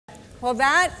Well,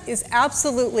 that is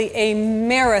absolutely a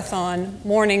marathon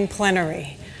morning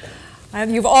plenary.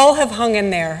 You all have hung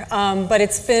in there, but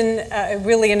it's been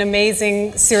really an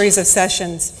amazing series of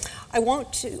sessions. I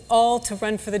want you all to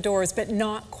run for the doors, but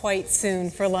not quite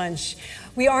soon for lunch.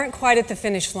 We aren't quite at the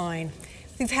finish line.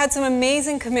 We've had some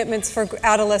amazing commitments for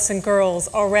adolescent girls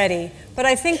already, but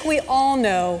I think we all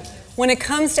know when it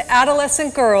comes to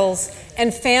adolescent girls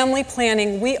and family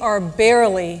planning, we are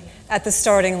barely at the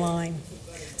starting line.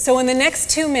 So in the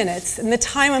next 2 minutes, in the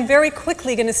time I'm very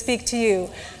quickly going to speak to you,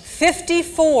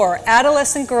 54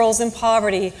 adolescent girls in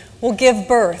poverty will give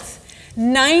birth.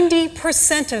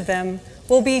 90% of them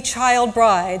will be child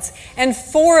brides, and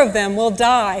 4 of them will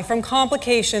die from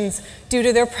complications due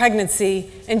to their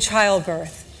pregnancy and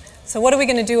childbirth. So what are we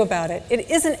going to do about it? It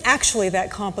isn't actually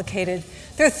that complicated.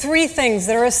 There are 3 things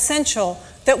that are essential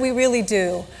that we really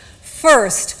do.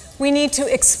 First, we need to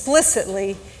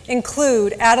explicitly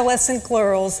include adolescent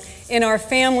girls in our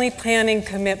family planning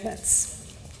commitments.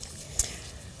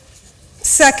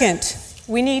 Second,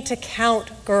 we need to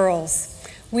count girls.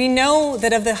 We know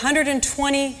that of the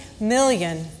 120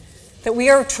 million that we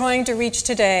are trying to reach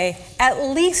today, at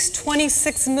least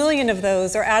 26 million of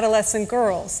those are adolescent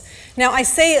girls. Now, I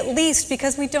say at least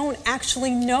because we don't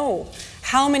actually know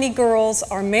how many girls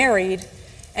are married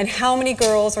and how many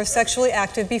girls are sexually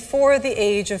active before the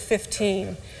age of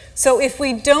 15. So if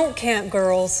we don't count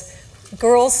girls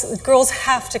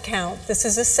have to count. This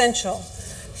is essential.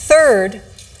 Third,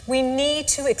 we need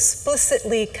to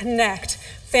explicitly connect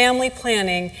family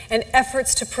planning and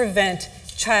efforts to prevent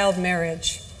child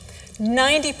marriage.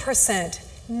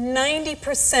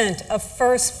 90% of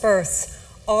first births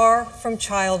are from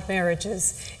child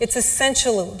marriages. It's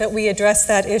essential that we address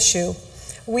that issue.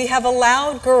 We have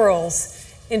allowed girls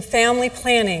in family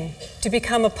planning to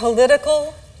become a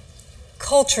political,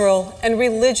 cultural, and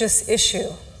religious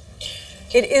issue.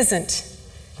 It isn't.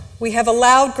 We have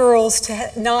allowed girls to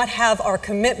not have our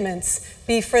commitments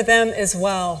be for them as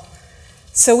well.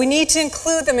 So we need to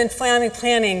include them in family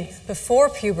planning before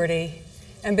puberty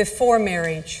and before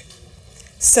marriage.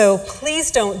 So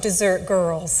please don't desert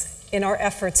girls in our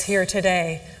efforts here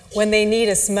today when they need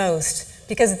us most,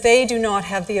 because they do not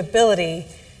have the ability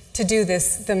to do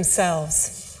this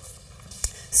themselves.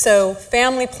 So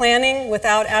family planning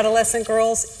without adolescent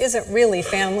girls isn't really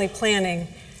family planning.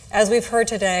 As we've heard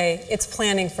today, it's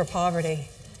planning for poverty.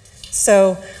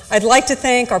 So I'd like to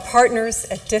thank our partners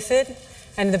at DFID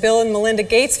and the Bill and Melinda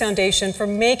Gates Foundation for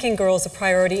making girls a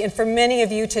priority, and for many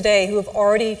of you today who have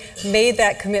already made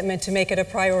that commitment to make it a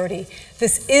priority.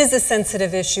 This is a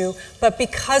sensitive issue, but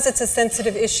because it's a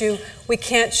sensitive issue, we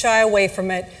can't shy away from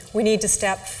it. We need to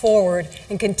step forward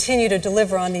and continue to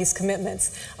deliver on these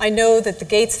commitments. I know that the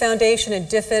Gates Foundation and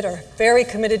DFID are very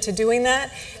committed to doing that,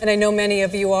 and I know many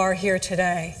of you are here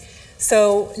today.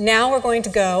 So now we're going to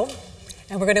go,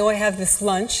 and we're going to go have this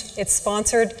lunch. It's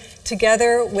sponsored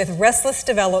together with Restless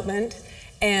Development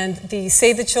and the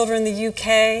Save the Children in the UK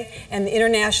and the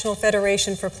International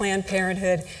Federation for Planned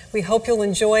Parenthood. We hope you'll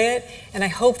enjoy it, and I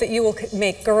hope that you will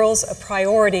make girls a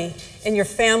priority in your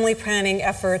family planning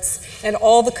efforts and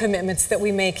all the commitments that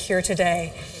we make here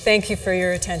today. Thank you for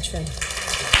your attention.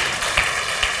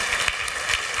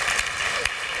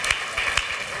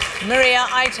 Maria,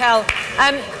 Eitel,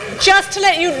 just to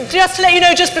let you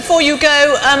know, just before you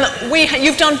go,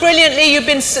 you've done brilliantly. You've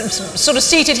been sort of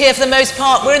seated here for the most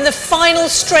part. We're in the final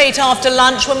straight after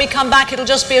lunch. When we come back, it'll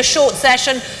just be a short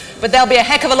session, but there'll be a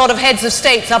heck of a lot of heads of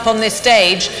states up on this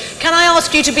stage. Can I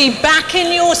ask you to be back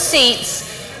in your seats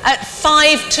at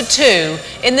 1:55?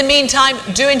 In the meantime,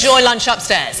 do enjoy lunch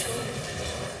upstairs.